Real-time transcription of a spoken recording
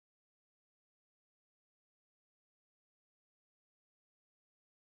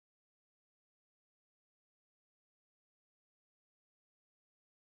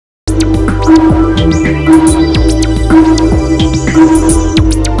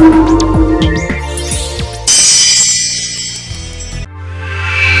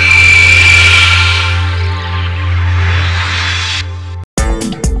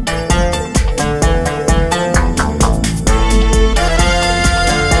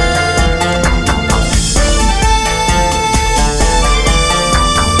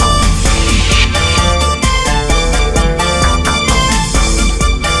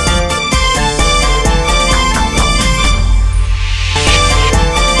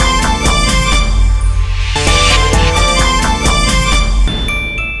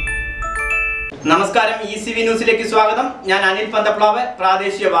ICV ന്യൂസിലേക്ക് സ്വാഗതം. ഞാൻ അനിൽ പന്തപ്ലാവ്.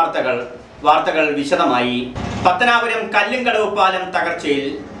 പ്രാദേശിക വാർത്തകൾ വിശദമായി. പത്തനാപുരം കല്ലുംകടവ് പാലം തകർച്ചയിൽ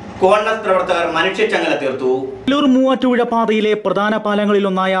കോൺഗ്രസ് പ്രവർത്തകർ മനുഷ്യച്ചങ്ങല തീർത്തു. കല്ലൂർ മൂവാറ്റുപുഴ പാതയിലെ പ്രധാന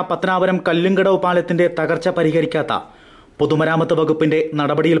പാലങ്ങളിലൊന്നായ പത്തനാപുരം കല്ലുംകടവ് പാലത്തിന്റെ തകർച്ച പരിഹരിക്കാത്ത പൊതുമരാമത്ത് വകുപ്പിന്റെ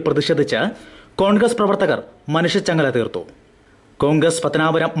നടപടിയിൽ പ്രതിഷേധിച്ച് കോൺഗ്രസ് പ്രവർത്തകർ മനുഷ്യച്ചങ്ങല തീർത്തു. കോൺഗ്രസ്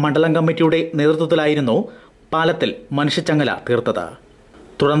പത്തനാപുരം മണ്ഡലം കമ്മിറ്റിയുടെ നേതൃത്വത്തിലായിരുന്നു പാലത്തിൽ മനുഷ്യച്ചങ്ങല തീർത്തത്.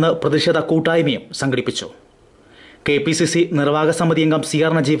 തുടർന്ന് പ്രതിഷേധ കൂട്ടായ്മയും സംഘടിപ്പിച്ചു. KPCC നിർവാഹക സമിതി അംഗം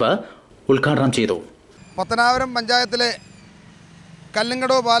CR നജീബ് ഉദ്ഘാടനം ചെയ്തു. പത്തനാപുരം പഞ്ചായത്തിലെ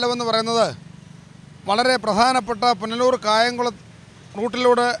കല്ലുംകടവ് പാലമെന്ന് പറയുന്നത് വളരെ പ്രധാനപ്പെട്ട പുനലൂർ കായംകുളം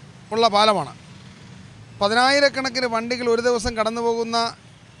റൂട്ടിലൂടെ ഉള്ള പാലമാണ്. 10,000-കണക്കിന് വണ്ടികൾ ഒരു ദിവസം കടന്നു പോകുന്ന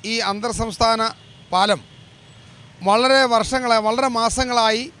ഈ അന്തർ സംസ്ഥാന പാലം വളരെ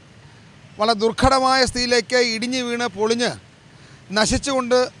മാസങ്ങളായി വളരെ ദുർഘടമായ സ്ഥിതിയിലേക്ക് ഇടിഞ്ഞു വീണ് പൊളിഞ്ഞ്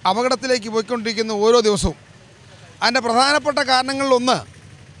നശിച്ചുകൊണ്ട് അപകടത്തിലേക്ക് പോയിക്കൊണ്ടിരിക്കുന്നു ഓരോ ദിവസവും. അതിൻ്റെ പ്രധാനപ്പെട്ട കാരണങ്ങളിലൊന്ന്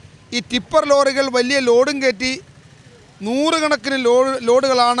ഈ ടിപ്പർ ലോറികൾ വലിയ ലോഡും കയറ്റി 100 കണക്കിന്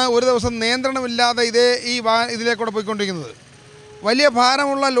ലോഡുകളാണ് ഒരു ദിവസം നിയന്ത്രണമില്ലാതെ ഇതിലേക്കൂടെ പോയിക്കൊണ്ടിരിക്കുന്നത്. വലിയ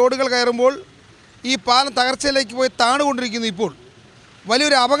ഭാരമുള്ള ലോഡുകൾ കയറുമ്പോൾ ഈ പാലം തകർച്ചയിലേക്ക് പോയി താണുകൊണ്ടിരിക്കുന്നു. ഇപ്പോൾ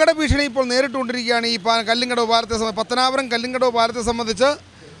വലിയൊരു അപകട ഭീഷണി ഇപ്പോൾ നേരിട്ടുകൊണ്ടിരിക്കുകയാണ് ഈ കല്ലുംകടവ് പാലത്തെ പത്തനാപുരം കല്ലുംകടവ് പാലത്തെ സംബന്ധിച്ച്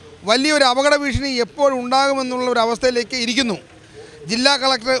വലിയൊരു അപകട ഭീഷണി എപ്പോൾ ഉണ്ടാകുമെന്നുള്ള ഒരു അവസ്ഥയിലേക്ക് ഇരിക്കുന്നു. ജില്ലാ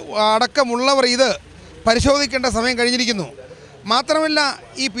കളക്ടർ അടക്കമുള്ളവർ ഇത് പരിശോധിക്കേണ്ട സമയം കഴിഞ്ഞിരിക്കുന്നു. മാത്രമല്ല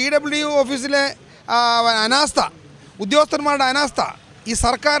ഈ PWD ഓഫീസിലെ അനാസ്ഥ, ഉദ്യോഗസ്ഥന്മാരുടെ അനാസ്ഥ, ഈ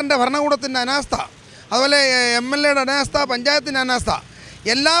സർക്കാരിൻ്റെ ഭരണകൂടത്തിൻ്റെ അനാസ്ഥ, അതുപോലെ MLAയുടെ അനാസ്ഥ, പഞ്ചായത്തിൻ്റെ അനാസ്ഥ,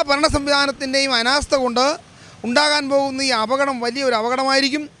 എല്ലാ ഭരണ സംവിധാനത്തിൻ്റെയും അനാസ്ഥ കൊണ്ട് ഉണ്ടാകാൻ പോകുന്ന ഈ അപകടം വലിയൊരു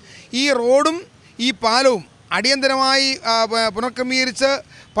അപകടമായിരിക്കും. ഈ റോഡും ഈ പാലവും അടിയന്തരമായി പുനഃക്രമീകരിച്ച്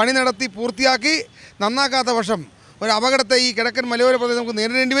പണി നടത്തി പൂർത്തിയാക്കി നന്നാക്കാത്ത പക്ഷം ഒരു അപകടത്തെ ഈ കിഴക്കൻ മലയോര പ്രദേശം നമുക്ക്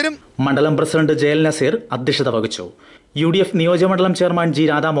നേരിടേണ്ടി വരും. മണ്ഡലം പ്രസിഡന്റ് ജയൽ നസീർ അധ്യക്ഷത വഹിച്ചു. UDF നിയോജകമണ്ഡലം ചെയർമാൻ G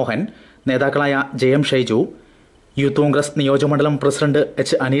രാധാമോഹൻ, നേതാക്കളായ JM ഷൈജു, യൂത്ത് കോൺഗ്രസ് നിയോജകമണ്ഡലം പ്രസിഡന്റ്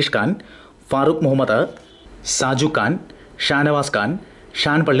H അനീഷ് ഖാൻ, ഫാറൂഖ് മുഹമ്മദ്, സാജു ഖാൻ, ഷാനവാസ് ഖാൻ,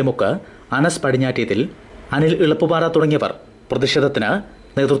 ഷാൻ പള്ളിമുക്ക്, അനസ് പടിഞ്ഞാറ്റേതിൽ, അനിൽ ഇളപ്പുപാറ തുടങ്ങിയവർ പ്രതിഷേധത്തിന്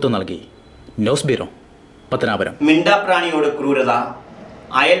നേതൃത്വം നൽകി. News bureau, Pathanapuram. മിണ്ടാപ്രാണിയോട് ക്രൂരത,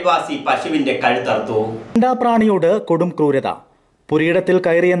 അയൽവാസി പശുവിന്റെ കഴുത്തറുത്തു. മിണ്ടാപ്രാണിയോട് കൊടും ക്രൂരത. പുരയിടത്തിൽ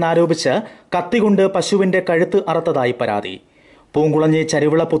കയറിയെന്നാരോപിച്ച് കത്തികൊണ്ട് പശുവിന്റെ കഴുത്ത് അറുത്തതായി പരാതി. പൂങ്കുളഞ്ഞി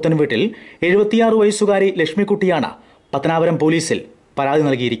ചരിവിള പുത്തൻവീട്ടിൽ 76 വയസ്സുകാരി ലക്ഷ്മിക്കുട്ടിയാണ് പത്തനാപുരം പോലീസിൽ പരാതി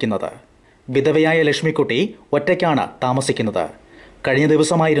നൽകിയിരിക്കുന്നത്. വിധവയായ ലക്ഷ്മിക്കുട്ടി ഒറ്റയ്ക്കാണ് താമസിക്കുന്നത്. കഴിഞ്ഞ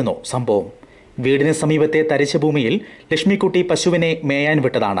ദിവസമായിരുന്നു സംഭവം. വീടിന് സമീപത്തെ തരിശ് ഭൂമിയിൽ ലക്ഷ്മിക്കുട്ടി പശുവിനെ മേയാൻ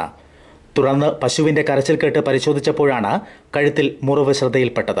വിട്ടതാണ്. തുടർന്ന് പശുവിന്റെ കരച്ചിൽ കേട്ട് പരിശോധിച്ചപ്പോഴാണ് കഴുത്തിൽ മുറിവ്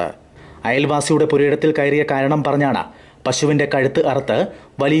ശ്രദ്ധയിൽപ്പെട്ടത്. അയൽവാസിയുടെ പുരയിടത്തിൽ കയറിയ കാരണം പറഞ്ഞാണ് പശുവിന്റെ കഴുത്ത് അറുത്ത്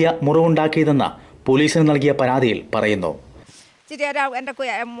വലിയ മുറിവുണ്ടാക്കിയതെന്ന് പോലീസിന് നൽകിയ പരാതിയിൽ പറയുന്നു. ഇച്ചിരി എൻ്റെ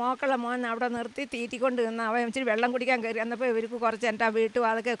മോൻ അവിടെ നിർത്തി തീറ്റിക്കൊണ്ട് നിന്ന് അവൻ ഇച്ചിരി വെള്ളം കുടിക്കാൻ കയറി വന്നപ്പോൾ ഇവർക്ക് കുറച്ച് എൻ്റെ വീട്ടു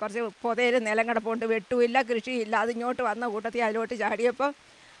അതൊക്കെ കുറച്ച് പുതയിൽ നിലം കിടപ്പുണ്ട്, വെട്ടുമില്ല, കൃഷിയില്ല. അതിങ്ങോട്ട് വന്ന കൂട്ടത്തിൽ അതിലോട്ട് ചാടിയപ്പോൾ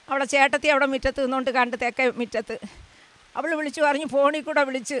അവിടെ ചേട്ടത്തി അവിടെ മുറ്റത്ത് നിന്നുകൊണ്ട് കണ്ട് തെക്കേ മുറ്റത്ത് അവൾ വിളിച്ചു പറഞ്ഞു, ഫോണിൽ കൂടെ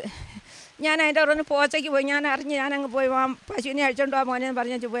വിളിച്ച്. ഞാൻ അതിൻ്റെ പറഞ്ഞ് പോച്ചയ്ക്ക് പോയി. ഞാനങ്ങ് പോയി പശുവിനെ അഴിച്ചോണ്ട് പോകാൻ മോനെ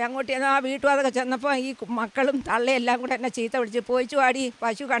പറഞ്ഞു പോയി. അങ്ങോട്ട് ആ വീട്ടു അതൊക്കെ ചെന്നപ്പോൾ ഈ മക്കളും തള്ളയെല്ലാം കൂടെ എന്നെ ചീത്ത വിളിച്ച്, പോയിച്ചു പാടി,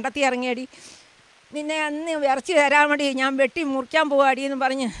 പശു കണ്ടെത്തി ഇറങ്ങിയടി, നിന്നെ അന്ന് ഇറച്ചി തരാൻ വേണ്ടി ഞാൻ വെട്ടി മുറിക്കാൻ പോവാടി എന്ന്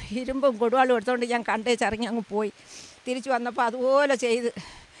പറഞ്ഞ് ഇരുമ്പും കൊടുവാളും എടുത്തുകൊണ്ട് ഞാൻ കണ്ടേച്ചിറങ്ങി അങ്ങ് പോയി. തിരിച്ചു വന്നപ്പോൾ അതുപോലെ ചെയ്ത്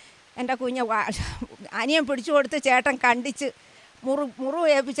എൻ്റെ കുഞ്ഞ് അനിയൻ പിടിച്ചു കൊടുത്ത് ചേട്ടൻ കണ്ടിച്ച് മുറിവ്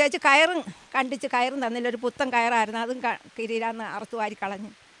ഏൽപ്പിച്ചേച്ച് കയറും തന്നില്ല. ഒരു പുത്തൻ കയറായിരുന്നു, അതും കിരീരാന്ന് അറുത്തു വാരി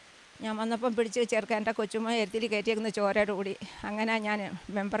കളഞ്ഞു. ഞാൻ വന്നപ്പം പിടിച്ച് ചേർക്കാൻ എൻ്റെ കൊച്ചുമ്മ എരുത്തിരി കയറ്റിയേക്കുന്ന ചോരയുടെ കൂടി. അങ്ങനെ ഞാൻ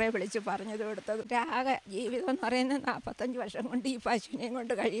മെമ്പറെ വിളിച്ച് പറഞ്ഞത് കൊടുത്തത്. ആകെ ജീവിതം എന്ന് പറയുന്നത് 45 വർഷം കൊണ്ട് ഈ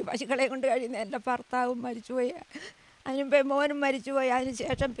പശുക്കളെ കൊണ്ട് കഴിയുന്ന എൻ്റെ ഭർത്താവും മരിച്ചുപോയി. അതിനുമ്പേ മോനും മരിച്ചുപോയി. അതിന്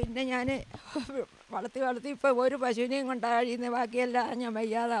ശേഷം പിന്നെ ഞാൻ വളർത്തി ഇപ്പോൾ ഒരു പശുവിനെയും കൊണ്ടാണ് കഴിയുന്നത്. ബാക്കിയെല്ലാം ഞാൻ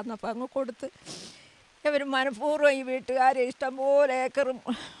വയ്യാതാന്നപ്പോൾ അങ്ങ് കൊടുത്ത്. ഇവർ മനഃപൂർവ്വം ഈ വീട്ടുകാരെ ഇഷ്ടംപോലെ ഏക്കറും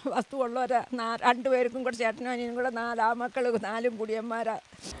വസ്തുവുള്ളവരെ 2 പേർക്കും കൂടെ ചേട്ടനും അനിയനും കൂടെ 4 ആമക്കൾ, 4 കുടിയന്മാരാണ്.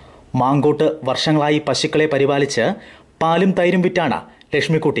 മാങ്കോട്ട് വർഷങ്ങളായി പശുക്കളെ പരിപാലിച്ച് പാലും തൈരും വിറ്റാണ്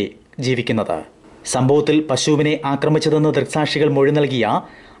ലക്ഷ്മിക്കുട്ടി ജീവിക്കുന്നത്. സംഭവത്തിൽ പശുവിനെ ആക്രമിച്ചതെന്ന് ദൃക്സാക്ഷികൾ മൊഴി നൽകിയ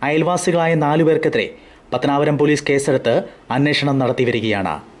അയൽവാസികളായ 4 പേർക്കെതിരെ പത്തനാപുരം പോലീസ് കേസെടുത്ത് അന്വേഷണം നടത്തി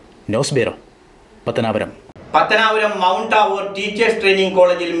വരികയാണ്. News bureau, Pathanapuram. Pathanapuram mount ആവൂർ teachers training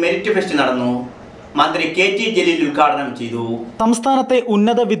കോളേജിൽ മെരിറ്റ് ഫെസ്റ്റ് നടന്നു. മന്ത്രി KT ജലീൽ ഉദ്ഘാടനം ചെയ്തു. സംസ്ഥാനത്തെ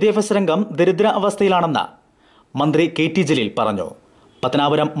ഉന്നത വിദ്യാഭ്യാസ രംഗം ദരിദ്ര അവസ്ഥയിലാണെന്ന് മന്ത്രി KT ജലീൽ പറഞ്ഞു.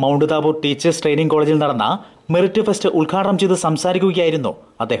 Pathanapuram mount Thabore teachers training കോളേജിൽ നടന്ന മെറിറ്റ് ഫെസ്റ്റ് ഉദ്ഘാടനം ചെയ്ത് സംസാരിക്കുകയായിരുന്നു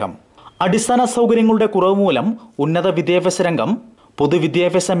അദ്ദേഹം. അടിസ്ഥാന സൗകര്യങ്ങളുടെ കുറവ് മൂലം ഉന്നത വിദ്യാഭ്യാസ രംഗം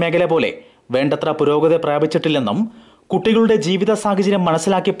പൊതുവിദ്യാഭ്യാസ മേഖല പോലെ വേണ്ടത്ര പുരോഗതി പ്രാപിച്ചിട്ടില്ലെന്നും കുട്ടികളുടെ ജീവിത സാഹചര്യം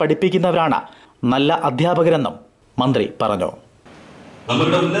മനസ്സിലാക്കി പഠിപ്പിക്കുന്നവരാണ് നല്ല അധ്യാപകരെന്നും മന്ത്രി പറഞ്ഞു.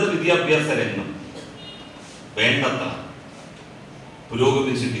 നമ്മുടെ ഉന്നത വിദ്യാഭ്യാസ രംഗം വേണ്ടത്ര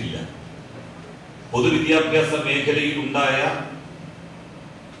പുരോഗമിച്ചിട്ടില്ല. പൊതുവിദ്യാഭ്യാസ മേഖലയിൽ ഉണ്ടായ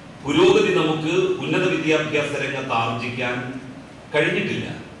പുരോഗതി നമുക്ക് ഉന്നത വിദ്യാഭ്യാസ രംഗത്ത് ആർജിക്കാൻ കഴിഞ്ഞിട്ടില്ല.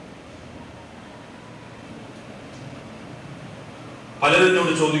 പലരും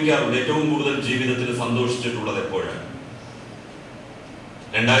എന്നോട് ചോദിക്കാറുണ്ട്, ഏറ്റവും കൂടുതൽ ജീവിതത്തിൽ സന്തോഷിച്ചിട്ടുള്ളത് എപ്പോഴാണ്?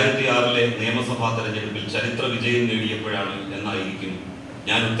 2006 നിയമസഭാ തെരഞ്ഞെടുപ്പിൽ ചരിത്ര വിജയം നേടിയപ്പോഴാണ് എന്നായിരിക്കും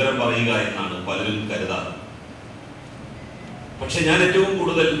ഞാൻ ഉത്തരം പറയുക എന്നാണ് പലരും കരുതാറ്. പക്ഷെ ഞാൻ ഏറ്റവും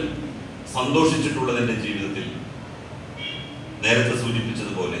കൂടുതൽ സന്തോഷിച്ചിട്ടുള്ളത് എൻ്റെ ജീവിതത്തിൽ നേരത്തെ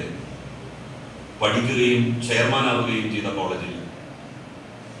സൂചിപ്പിച്ചതുപോലെ പഠിക്കുകയും ചെയർമാനാവുകയും ചെയ്ത കോളേജിൽ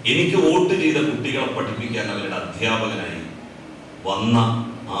എനിക്ക് വോട്ട് ചെയ്ത കുട്ടികളെ പഠിപ്പിക്കാൻ അവരുടെ അധ്യാപകനായി വന്ന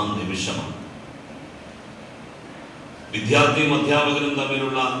ആ നിമിഷമാണ്. വിദ്യാർത്ഥിയും അധ്യാപകനും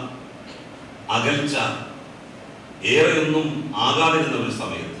തമ്മിലുള്ള അകൽച്ച ഏറെയൊന്നും ആകാതിരുന്ന ഒരു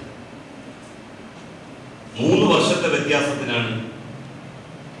സമയത്ത് 3 വർഷത്തെ വ്യത്യാസത്തിനാണ്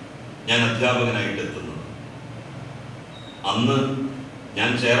ഞാൻ അധ്യാപകനായിട്ട് എത്തുന്നത്. അന്ന്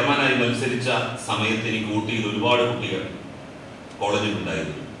ഞാൻ ചെയർമാനായി മത്സരിച്ച സമയത്ത് എനിക്ക് വോട്ട് ചെയ്ത ഒരുപാട് കുട്ടികൾ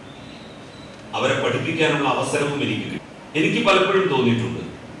കോളേജിലുണ്ടായിരുന്നു. അവരെ പഠിപ്പിക്കാനുള്ള അവസരവും എനിക്ക് കിട്ടി. എനിക്ക് പലപ്പോഴും തോന്നിയിട്ടുണ്ട്,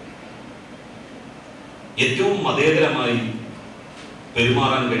 ഏറ്റവും മതേതരമായി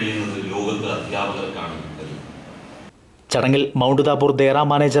പെരുമാറാൻ കഴിയുന്നത് ലോകത്ത് അധ്യാപകർക്കാണ്. ചടങ്ങിൽ mount Thabore Deira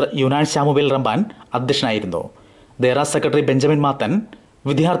manager Yunnan Samuel Ramban അധ്യക്ഷനായിരുന്നു. ദേറ സെക്രട്ടറി ബെഞ്ചമിൻ മാത്തൻ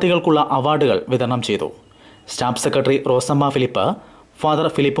വിദ്യാർത്ഥികൾക്കുള്ള അവാർഡുകൾ വിതരണം ചെയ്തു. Staff secretary Rosamma Philip, father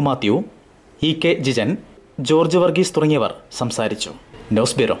Philip Mathew, K Jijan, George Varghese തുടങ്ങിയവർ സംസാരിച്ചു.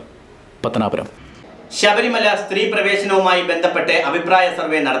 News bureau, Pathanapuram. ശബരിമല സ്ത്രീ പ്രവേശനവുമായി ബന്ധപ്പെട്ട് അഭിപ്രായ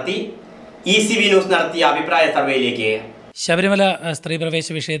സർവേ നടത്തി. ECV ന്യൂസ് നടത്തിയ അഭിപ്രായ സർവേയിലേക്ക്. ശബരിമല സ്ത്രീ പ്രവേശ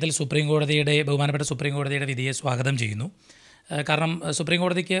വിഷയത്തിൽ ബഹുമാനപ്പെട്ട സുപ്രീം കോടതിയുടെ വിധിയെ സ്വാഗതം ചെയ്യുന്നു. കാരണം സുപ്രീം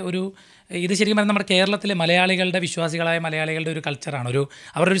കോടതിക്ക് ഇത് ശരിക്കും പറഞ്ഞാൽ നമ്മുടെ കേരളത്തിലെ മലയാളികളുടെ, വിശ്വാസികളായ മലയാളികളുടെ ഒരു കൾച്ചറാണ്,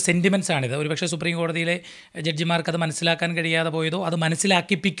 അവരുടെ ഒരു സെൻറ്റിമെൻറ്റ്സാണിത്. ഒരുപക്ഷെ സുപ്രീം കോടതിയിലെ ജഡ്ജിമാർക്ക് അത് മനസ്സിലാക്കാൻ കഴിയാതെ പോയതോ അത്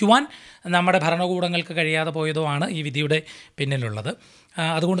മനസ്സിലാക്കിപ്പിക്കുവാൻ നമ്മുടെ ഭരണകൂടങ്ങൾക്ക് കഴിയാതെ പോയതോ ആണ് ഈ വിധിയുടെ പിന്നിലുള്ളത്.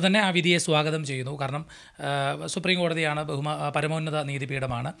 അതുകൊണ്ട് തന്നെ ആ വിധിയെ സ്വാഗതം ചെയ്യുന്നു. കാരണം സുപ്രീം കോടതിയാണ്, പരമോന്നത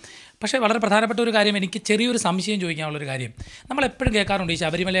നീതിപീഠമാണ്. പക്ഷേ വളരെ പ്രധാനപ്പെട്ട ഒരു കാര്യം, എനിക്ക് ചെറിയൊരു സംശയം ചോദിക്കാനുള്ളൊരു കാര്യം, നമ്മളെപ്പോഴും കേൾക്കാറുണ്ട് ഈ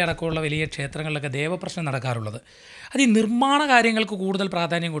ശബരിമല അടക്കമുള്ള വലിയ ക്ഷേത്രങ്ങളിലൊക്കെ ദേവപ്രശ്നം നടക്കാറുള്ളത്. അത് ഈ നിർമ്മാണ കാര്യങ്ങൾക്ക് കൂടുതൽ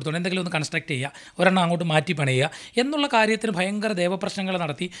പ്രാധാന്യം കൊടുത്തുകൊണ്ട് എന്തെങ്കിലും ഒന്ന് കൺസ്ട്രക്ട് ചെയ്യുക, ഒരെണ്ണം അങ്ങോട്ട് മാറ്റി പണിയുക എന്നുള്ള കാര്യത്തിന് ഭയങ്കര ദേവപ്രശ്നങ്ങൾ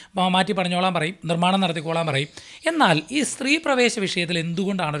നടത്തി മാറ്റി പണിഞ്ഞോളാൻ പറയും, നിർമ്മാണം നടത്തിക്കോളാൻ പറയും. എന്നാൽ ഈ സ്ത്രീ പ്രവേശ വിഷയത്തിൽ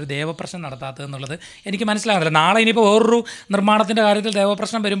എന്തുകൊണ്ടാണ് ഒരു ദേവപ്രശ്നം നടത്താത്തത് എന്നുള്ളത് എനിക്ക് മനസ്സിലാകുന്നില്ല. നാളെ ഇനിയിപ്പോൾ വേറൊരു നിർമ്മാണത്തിൻ്റെ കാര്യത്തിൽ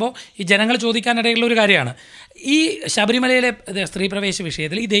ദേവപ്രശ്നം വരുമ്പോൾ ഈ ജനങ്ങൾ ചോദിക്കാനിടയുള്ള ഒരു കാര്യമാണ്, ഈ ശബരിമലയിലെ സ്ത്രീ പ്രവേശ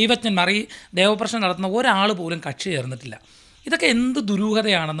വിഷയത്തിൽ ഈ ദൈവജ്ഞന്മാർ ഈ ദേവപ്രശ്നം നടത്തുന്ന ഒരാൾ പോലും കക്ഷി ചേർന്നിട്ടില്ല. ഇതൊക്കെ എന്ത്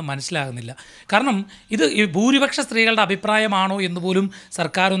ദുരൂഹതയാണെന്ന് മനസ്സിലാകുന്നില്ല. കാരണം ഇത് ഭൂരിപക്ഷ സ്ത്രീകളുടെ അഭിപ്രായമാണോ എന്ന് പോലും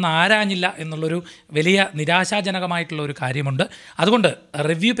സർക്കാരൊന്നും ആരാഞ്ഞില്ല എന്നുള്ളൊരു വലിയ നിരാശാജനകമായിട്ടുള്ള ഒരു കാര്യമുണ്ട്. അതുകൊണ്ട്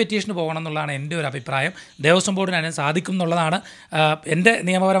റിവ്യൂ പെറ്റീഷന് പോകണം എന്നുള്ളതാണ് എൻ്റെ ഒരു അഭിപ്രായം. ദേവസ്വം ബോർഡിന് അതിന് സാധിക്കും എന്നുള്ളതാണ് എൻ്റെ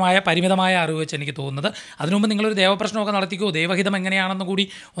നിയമപരമായ പരിമിതമായ അറിവ് വെച്ച് എനിക്ക് തോന്നുന്നത്. അതിനുമുമ്പ് നിങ്ങളൊരു ദേവപ്രശ്നമൊക്കെ നടത്തിക്കോ, ദൈവഹിതം എങ്ങനെയാണെന്ന് കൂടി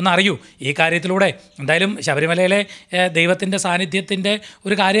ഒന്ന് അറിയൂ. ഈ കാര്യത്തിലൂടെ എന്തായാലും ശബരിമലയിലെ ദൈവത്തിൻ്റെ സാന്നിധ്യത്തിൻ്റെ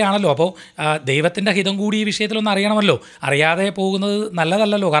ഒരു കാര്യമാണല്ലോ. അപ്പോൾ ദൈവത്തിൻ്റെ ഹിതം കൂടി ഈ വിഷയത്തിലൊന്ന് അറിയണമല്ലോ. അറിയാതെ പോകുന്നത്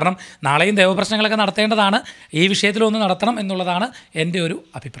നല്ലതല്ലല്ലോ. കാരണം നാളെയും ദേവപ്രശ്നങ്ങളൊക്കെ നടത്തേണ്ടതാണ്, ഈ വിഷയത്തിലൊന്ന് നടത്തണം എന്നുള്ളതാണ് എൻ്റെ ഒരു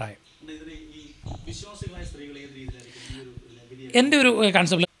അഭിപ്രായം. എൻ്റെ ഒരു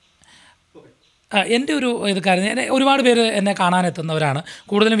കൺസെപ്റ്റ്, എൻ്റെ ഒരു കാര്യം, ഒരുപാട് പേര് എന്നെ കാണാനെത്തുന്നവരാണ്,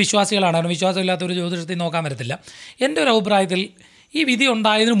 കൂടുതലും വിശ്വാസികളാണ്. വിശ്വാസമില്ലാത്തൊരു ജ്യോതിഷത്തിൽ നോക്കാൻ വരത്തില്ല. എൻ്റെ ഒരു അഭിപ്രായത്തിൽ ഈ വിധി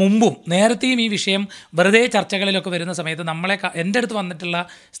ഉണ്ടായതിനു മുമ്പും നേരത്തെയും ഈ വിഷയം വെറുതെ ചർച്ചകളിലൊക്കെ വരുന്ന സമയത്ത് എൻ്റെ അടുത്ത് വന്നിട്ടുള്ള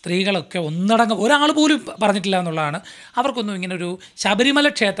സ്ത്രീകളൊക്കെ ഒരാൾ പോലും പറഞ്ഞിട്ടില്ല എന്നുള്ളതാണ്. അവർക്കൊന്നും ഇങ്ങനൊരു ശബരിമല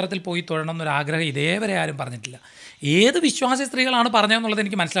ക്ഷേത്രത്തിൽ പോയി തൊഴണം എന്നൊരാഗ്രഹം ഇതേവരെ ആരും പറഞ്ഞിട്ടില്ല. ഏത് വിശ്വാസി സ്ത്രീകളാണ് പറഞ്ഞതെന്നുള്ളത്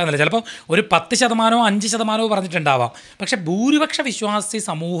എനിക്ക് മനസ്സിലാകുന്നില്ല. ചിലപ്പോൾ ഒരു 10% 5% പറഞ്ഞിട്ടുണ്ടാവാം. പക്ഷേ ഭൂരിപക്ഷ വിശ്വാസി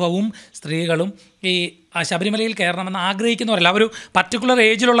സമൂഹവും സ്ത്രീകളും ഈ ശബരിമലയിൽ കയറണമെന്ന് ആഗ്രഹിക്കുന്നവരല്ല. ഒരു പർട്ടിക്കുലർ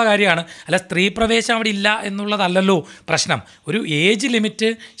ഏജിലുള്ള കാര്യമാണ്. അല്ല, സ്ത്രീ പ്രവേശം അവിടെ ഇല്ല എന്നുള്ളതല്ലല്ലോ പ്രശ്നം. ഒരു ഏജ് ലിമിറ്റ്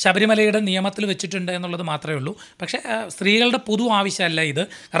ശബരിമലയുടെ നിയമത്തിൽ വെച്ചിട്ടുണ്ട് എന്നുള്ളത് മാത്രമേ ഉള്ളൂ. പക്ഷേ സ്ത്രീകളുടെ പൊതു ആവശ്യമല്ല ഇത്.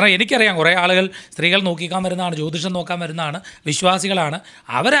 കാരണം എനിക്കറിയാം കുറേ ആളുകൾ സ്ത്രീകൾ നോക്കിക്കാൻ വരുന്നതാണ്, ജ്യോതിഷം നോക്കാൻ വരുന്നതാണ്, വിശ്വാസികളാണ്.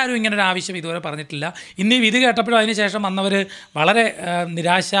 അവരാരും ഇങ്ങനൊരു ആവശ്യം ഇതുവരെ പറഞ്ഞിട്ടില്ല. ഇന്ന് ഈ വിധി കേട്ടപ്പോഴും അതിനുശേഷം വന്നവർ വളരെ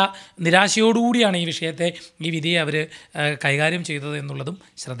നിരാശയോടുകൂടിയാണ് ഈ വിധിയെ അവർ കൈകാര്യം ചെയ്തത് എന്നുള്ളതും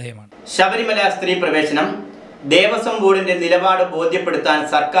ശ്രദ്ധേയമാണ്. ശബരിമല സ്ത്രീ പ്രവേശനം ദേവസ്വം ബോർഡിന്റെ നിലപാട് ബോധ്യപ്പെടുത്താൻ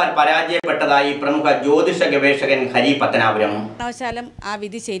സർക്കാർ പരാജയപ്പെട്ടതായി പ്രമുഖ ജ്യോതിഷ ഗവേഷകൻ ഹരി പത്തനാപുരം. കാരണവശാലും ആ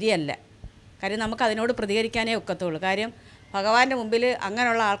വിധി ശരിയല്ല. കാര്യം നമുക്ക് അതിനോട് പ്രതികരിക്കാനേ ഒക്കത്തുള്ളൂ. കാര്യം ഭഗവാന്റെ മുമ്പിൽ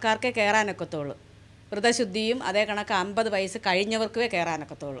അങ്ങനെയുള്ള ആൾക്കാർക്കേ കയറാനൊക്കത്തുള്ളൂ. വ്രതശുദ്ധിയും അതേ കണക്ക് 50 വയസ്സ് കഴിഞ്ഞവർക്കേ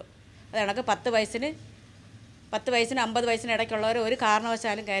കയറാനൊക്കത്തുള്ളൂ. അത് കണക്ക് 10 വയസ്സിന് 50 വയസ്സിന് ഇടയ്ക്കുള്ളവർ ഒരു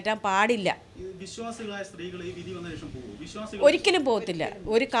കാരണവശാലും കയറ്റാൻ പാടില്ല. വിശ്വാസികളായ സ്ത്രീകൾ ഈ വിധി വന്ന ശേഷം പോകും? ഒരിക്കലും പോകത്തില്ല.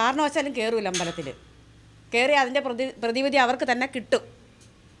 ഒരു കാരണവശാലും കയറൂല അമ്പലത്തിൽ. കയറി അതിൻ്റെ പ്രതിവിധി അവർക്ക് തന്നെ കിട്ടും.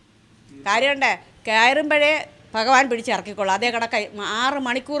 കാര്യമുണ്ടേ, കയറുമ്പോഴേ ഭഗവാൻ പിടിച്ചിറക്കിക്കൊള്ളു. അതേ കണക്ക് 6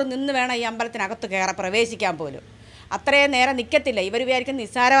 മണിക്കൂർ നിന്ന് വേണം ഈ അമ്പലത്തിനകത്ത് പ്രവേശിക്കാൻ പോലും. അത്രയും നേരം നിൽക്കത്തില്ല. ഇവർ വിചാരിക്കുന്ന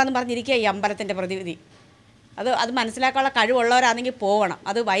നിസ്സാരമാണെന്ന് പറഞ്ഞിരിക്കുക ഈ അമ്പലത്തിൻ്റെ പ്രതിവിധി. അത് മനസ്സിലാക്കാനുള്ള കഴിവുള്ളവരാണെങ്കിൽ പോകണം.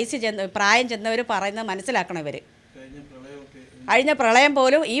 അത് പ്രായം ചെന്നവർ പറയുന്നത് മനസ്സിലാക്കണം. ഇവർ കഴിഞ്ഞ പ്രളയം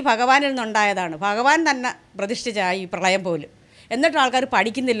പോലും ഈ ഭഗവാനിൽ നിന്നുണ്ടായതാണ്. ഭഗവാൻ തന്നെ പ്രതിഷ്ഠിച്ച ഈ പ്രളയം പോലും. എന്നിട്ട് ആൾക്കാർ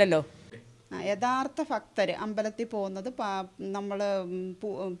പഠിക്കുന്നില്ലല്ലോ. യഥാർത്ഥ ഭക്തർ അമ്പലത്തിൽ പോകുന്നത് നമ്മൾ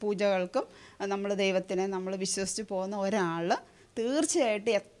പൂജകൾക്കും നമ്മൾ ദൈവത്തിനെ നമ്മൾ വിശ്വസിച്ച് പോകുന്ന ഒരാൾ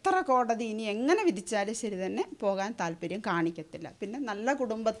തീർച്ചയായിട്ടും എത്ര കോടതി ഇനി എങ്ങനെ വിധിച്ചാലും ശരി തന്നെ പോകാൻ താല്പര്യം കാണിക്കത്തില്ല. പിന്നെ നല്ല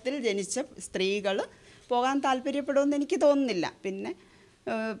കുടുംബത്തിൽ ജനിച്ച സ്ത്രീകൾ പോകാൻ താല്പര്യപ്പെടുമെന്ന് എനിക്ക് തോന്നുന്നില്ല. പിന്നെ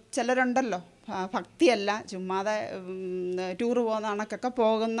ചിലരുണ്ടല്ലോ ഭക്തിയല്ല ചുമ്മാതെ ടൂറ് പോകുന്ന കണക്കൊക്കെ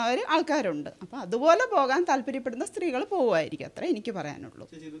പോകുന്നവർ ആൾക്കാരുണ്ട്. അപ്പോൾ അതുപോലെ പോകാൻ താല്പര്യപ്പെടുന്ന സ്ത്രീകൾ പോകുമായിരിക്കും. അത്രേ എനിക്ക് പറയാനുള്ളൂ.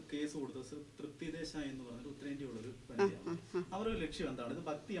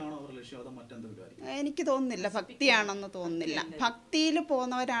 എനിക്ക് തോന്നുന്നില്ല ഭക്തിയാണെന്ന് തോന്നുന്നില്ല. ഭക്തിയിൽ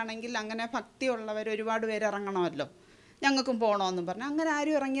പോകുന്നവരാണെങ്കിൽ അങ്ങനെ ഭക്തിയുള്ളവർ ഒരുപാട് പേര് ഇറങ്ങണമല്ലോ. ഞങ്ങൾക്കും പോകണമെന്നും പറഞ്ഞാൽ അങ്ങനെ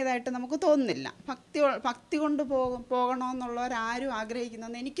ആരും ഇറങ്ങിയതായിട്ട് നമുക്ക് തോന്നുന്നില്ല. ഭക്തി കൊണ്ട് പോകണമെന്നുള്ളവരാരും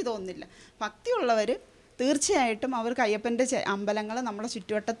ആഗ്രഹിക്കുന്നതെന്ന് എനിക്ക് തോന്നുന്നില്ല. ഭക്തിയുള്ളവർ തീർച്ചയായിട്ടും അവർക്ക് അയ്യപ്പൻ്റെ അമ്പലങ്ങൾ നമ്മുടെ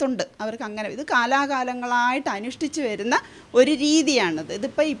ചുറ്റുവട്ടത്തുണ്ട്. അവർക്ക് അങ്ങനെ ഇത് കാലാകാലങ്ങളായിട്ട് അനുഷ്ഠിച്ച് വരുന്ന ഒരു രീതിയാണിത്.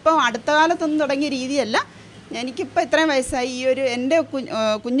 ഇതിപ്പോൾ അടുത്ത കാലത്തൊന്നും തുടങ്ങിയ രീതിയല്ല. എനിക്കിപ്പോൾ ഇത്രയും വയസ്സായി എൻ്റെ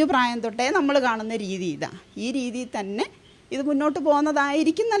കുഞ്ഞു പ്രായം തൊട്ടേ നമ്മൾ കാണുന്ന രീതി ഇതാണ്. ഈ രീതിയിൽ തന്നെ ഇത് മുന്നോട്ട്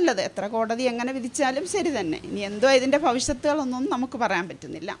പോകുന്നതായിരിക്കും നല്ലത്. എത്ര കോടതി എങ്ങനെ വിധിച്ചാലും ശരി തന്നെ. ഇനി എന്തോ ഇതിൻ്റെ ഭവിഷ്യത്തുകളൊന്നും നമുക്ക് പറയാൻ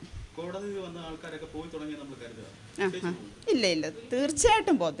പറ്റുന്നില്ല. ഇല്ല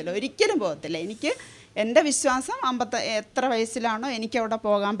തീർച്ചയായിട്ടും പോകത്തില്ല, ഒരിക്കലും പോകത്തില്ല. എനിക്ക് എൻ്റെ വിശ്വാസം എത്ര വയസ്സിലാണോ എനിക്കവിടെ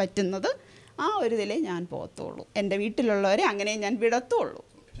പോകാൻ പറ്റുന്നത് ആ ഒരു ഇതിലേ ഞാൻ പോകത്തുള്ളൂ. എൻ്റെ വീട്ടിലുള്ളവരെ അങ്ങനെ ഞാൻ വിടത്തുള്ളൂ.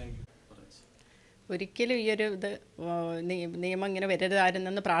 ഒരിക്കലും ഈ ഒരു നിയമം ഇങ്ങനെ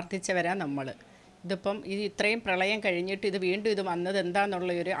വരരുതായിരുന്നെന്ന് പ്രാർത്ഥിച്ചവരാ നമ്മൾ. ഇതിപ്പം ഇത്രയും പ്രളയം കഴിഞ്ഞിട്ട് വീണ്ടും ഇത് വന്നത്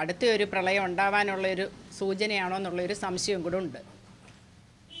എന്താണെന്നുള്ളൊരു അടുത്തൊരു പ്രളയം ഉണ്ടാവാനുള്ളൊരു സൂചനയാണോ എന്നുള്ളൊരു സംശയം കൂടെ ഉണ്ട്.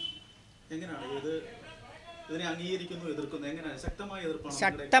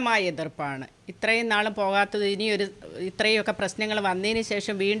 ശക്തമായ എതിർപ്പാണ്. ഇത്രയും നാളും പോകാത്തത് ഇത്രയൊക്കെ പ്രശ്നങ്ങൾ വന്നതിന്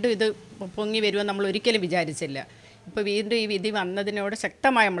ശേഷം വീണ്ടും ഇത് പൊങ്ങി വരുമെന്ന് നമ്മൾ ഒരിക്കലും വിചാരിച്ചില്ല. ഇപ്പോൾ വീണ്ടും ഈ വിധി വന്നതിനോട്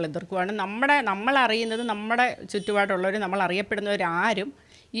ശക്തമായി നമ്മൾ എതിർക്കുകയാണ്. നമ്മളറിയുന്നത് നമ്മുടെ ചുറ്റുപാടുള്ളവർ നമ്മൾ അറിയപ്പെടുന്നവരാരും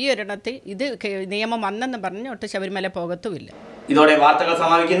ഈ ഒരിടത്ത് ഇത് നിയമം വന്നെന്ന് പറഞ്ഞ് ഒട്ട് ശബരിമല പോകത്തുമില്ല. ഇതോടെ വാർത്തകൾ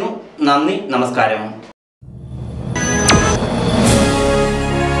സമാപിക്കുന്നു. നന്ദി, നമസ്കാരം.